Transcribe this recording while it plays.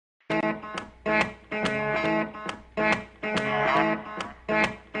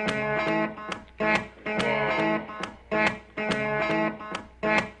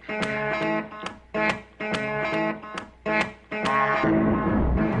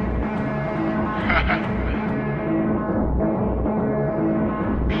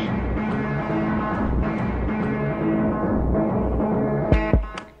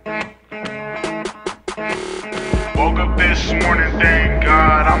this morning, thank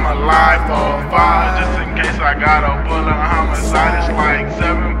God I'm alive for 5. Just in case I got a bullet homicide. It's like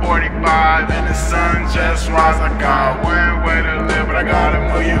 7:45 and the sun just rise. I got one way to live, but I got a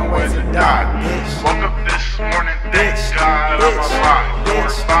million ways to die. Woke up this morning, thank God I'm alive for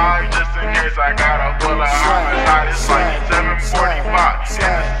 5. Just in case I got a bullet homicide. It's like 7:45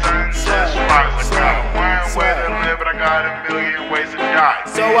 and the sun just rise. I got one way to live, but I got a million ways to die.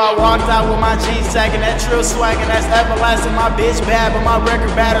 So I walked out with my jeans sagging, that trill swagging, that's everlasting. My bitch bad, but my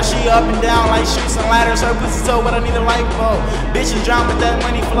record batter. She up and down like shoots and ladders. Her pussy so what I need a light bulb. Bitches drown, but that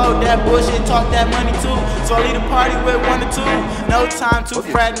money flow. That bullshit talk, that money too. So I lead a party with 1 or 2. No time to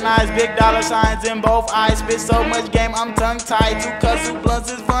fraternize. Big dollar signs in both eyes. Spit so much game, I'm tongue tied. 2 cuts, 2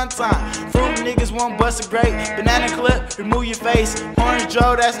 blunts, it's fun time. Fruit niggas won't bust a grape. Banana clip, remove your face. Orange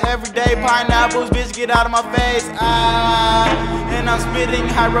Joe, that's everyday. Pineapples, bitch, get out of my face. And I'm spitting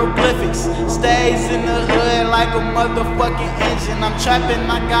hieroglyphics. Stays in the hood like a motherfucking engine. I'm trapping,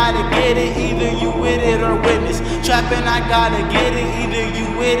 I gotta get it. Either you with it or witness. Trapping, I gotta get it. Either you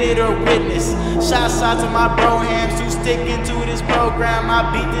with it or witness. Shots out to my bro hams who sticking to this program. I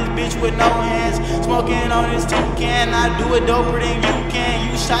beat this bitch with no hands. Smoking on this toucan. I do it doper than you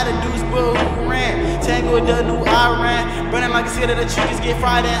can. You shot a deuce, but who ran? Tango with the new Iran. Burning like a city, the chickens get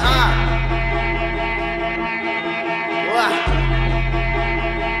fried and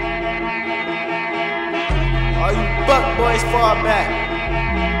all you fuck boys fall back.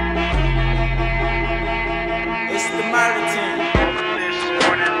 It's the murder team. Woke up this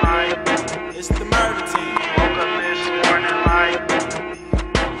morning like. It's the murder team. Woke up this morning like.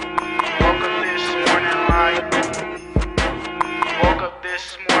 Woke up this morning like. Woke up this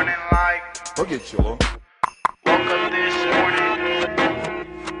morning like. Pogięciło. Woke up this morning.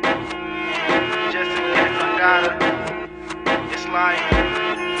 Just in case I gotta. It's like.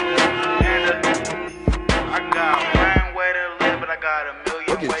 I got one way to live, but I got a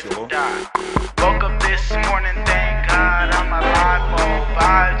million ways to die. Woke up this morning, thank God I'm alive for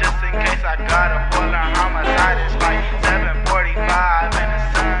 5. Just in case I got a bullet homicide. It's like 7:45 and the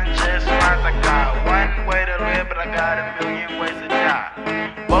sun just rise. I got one way to live, but I got a million ways to die.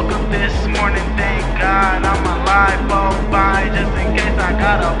 Woke up this morning, thank God I'm alive for 5. Just in case I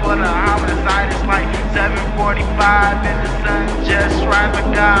got a bullet homicide. It's like 7:45 and the sun just rise. I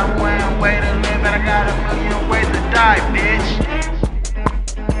got one way to live, but I got a million ways to die, bitch.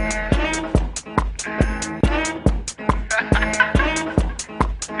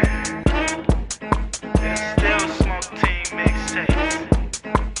 And still smoke team mixtapes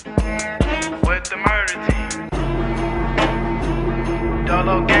with the murder team.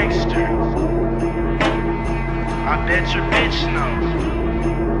 Dolo gangster. I bet your bitch knows.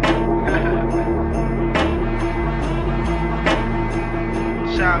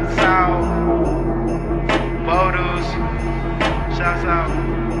 Shouts out, Vodus. Shouts out,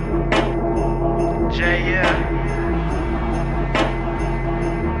 Jay, yeah.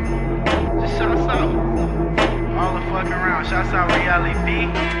 Just shouts out, all the fucking around. Shouts out Reality B.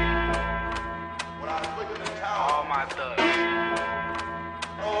 All my thugs.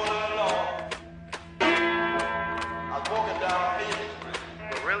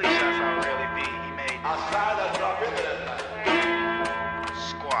 But really, shouts out Reality B. He made this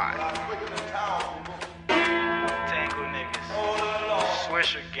squad. Tango niggas.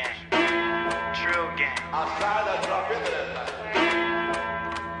 Swisher gang. Drill gang.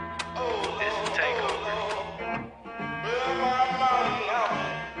 This is takeover.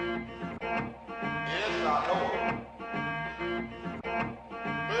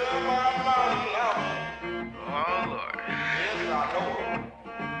 Oh Lord.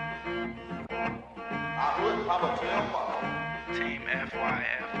 Team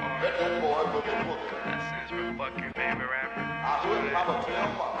FYFR. That stands for fuck your favorite rapper. I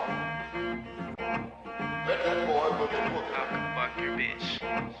can fuck your bitch.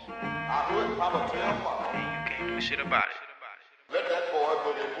 And you can't do shit about it. Let that boy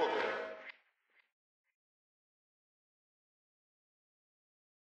put his foot in.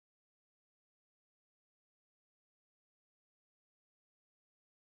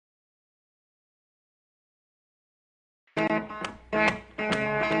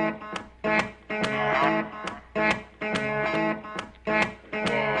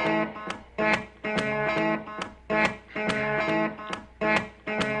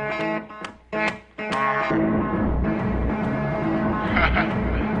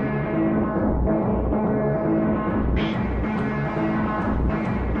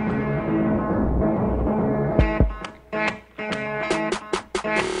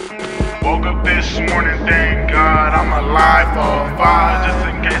 Woke up this morning, thank God I'm alive for 5. Just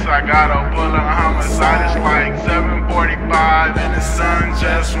in case I got a bullet homicide. It's like 7:45 and the sun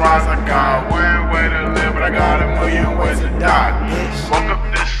just rise. I got one way to live, but I got a million ways to die. Woke up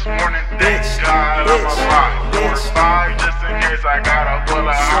this morning, thank God I'm alive. 4-5 just in case I got a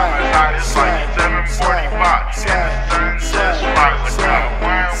bullet homicide. It's like 7:45 and the sun just rise. I got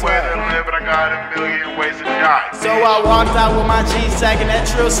one way to live, but I got a million ways to die. So I walked out with my jeans sagging, that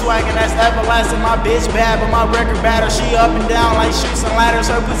trill swagging, that's everlasting. My bitch bad, but my record batter. She up and down like shoots and ladders.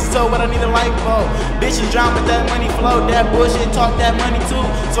 Her pussy so what I need a light bulb. Bitches drown, but that money flow. That bullshit talk, that money too.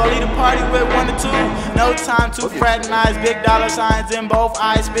 So I lead a party with 1 or 2. No time to fraternize. Big dollar signs in both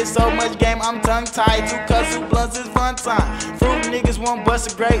eyes. Spit so much game, I'm tongue tied. 2 cuts, 2 blunts is fun time. Fruit niggas won't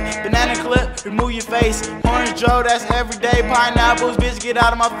bust a grape. Banana clip, remove your face. Orange Joe, that's everyday. Pineapples, bitch, get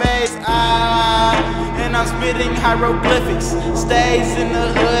out of my face. And I'm spitting hieroglyphics. Stays in the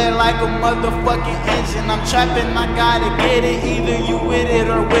hood like a motherfucking engine. I'm trapping, I gotta get it. Either you with it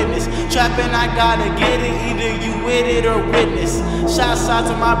or witness. Trapping, I gotta get it. Either you with it or witness. Shouts out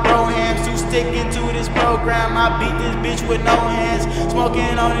to my bro hams who sticking to this program. I beat this bitch with no hands.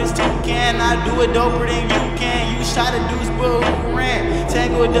 Smoking on this toucan. I do it doper than you can. You shot a deuce, but who ran?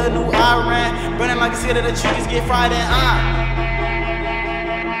 Tango with the new Iran. Burning like a city that chickens get fried and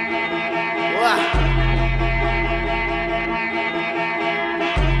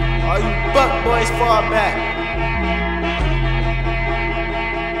all you buck boys fall back.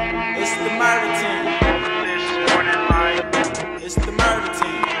 It's the murder team. Woke up this morning like, It's the murder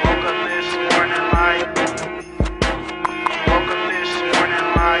team. woke up this morning like, woke up this morning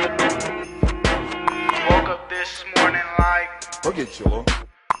like, woke up this morning like, Okay, Cholo.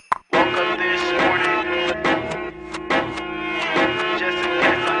 woke up this morning, just in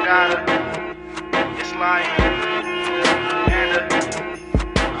case I gotta, it's like,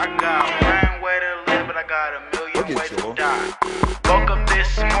 I got one way to live, but I got a million ways to die. Woke up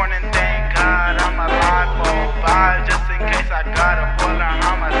this morning, thank God I'm alive. 4-5 just in case I got a bullet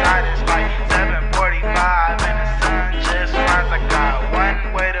homicide. It's like 7:45 and the sun just rise. I got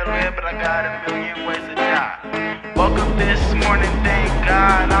one way to live, but I got a million ways to die. Woke up this morning, thank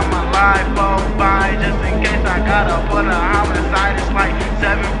God I'm alive. 4-5 just in case I got a bullet homicide. It's like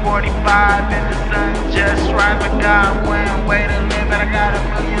 7:45 and the sun just rise. I got one way to live, but I got a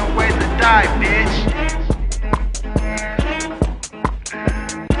million ways to die, bitch.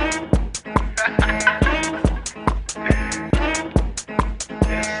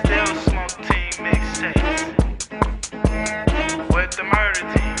 And still smoke team mixtapes with the murder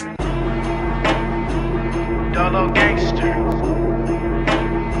team. Dolo gangster.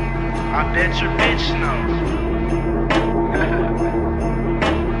 I bet your bitch knows.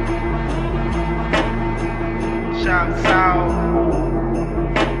 Shouts out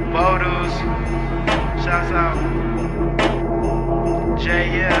Bodus. Shouts out Jay,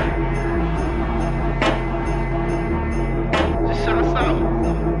 yeah. Just shouts out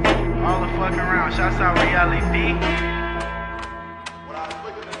all the fucking around. Shouts out Reality B. When I was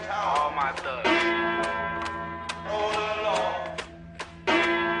looking in town, All my thugs. all along,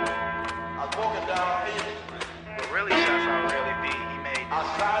 I was walking down Haven Street. But really, shouts out Reality B. He made this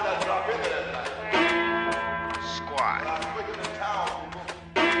Outside, I dropped in there that night. When squad. I was looking in town,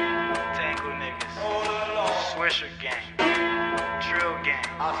 Tangle niggas. all along, Swisher gang. Drill gang.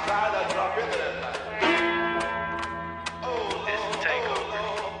 outside, I dropped in there that night. This is takeover.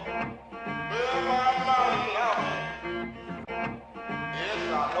 Where my money out? Yes,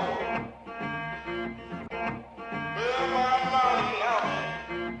 I know it. Where my money out?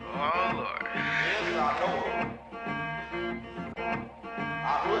 Oh Lord. Yes, I know it.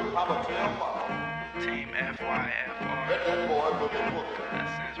 I wouldn't have a tell mom. Team FYFR. Let that boy put in book. That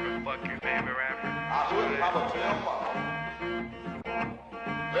stands for fuck your favorite rapper. I wouldn't have a tell mom.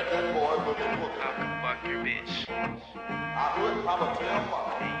 Let that boy put in book. I can fuck your bitch. I wouldn't have a tell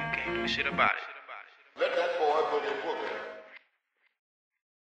mom. And you can't do shit about it. Let that boy put in book.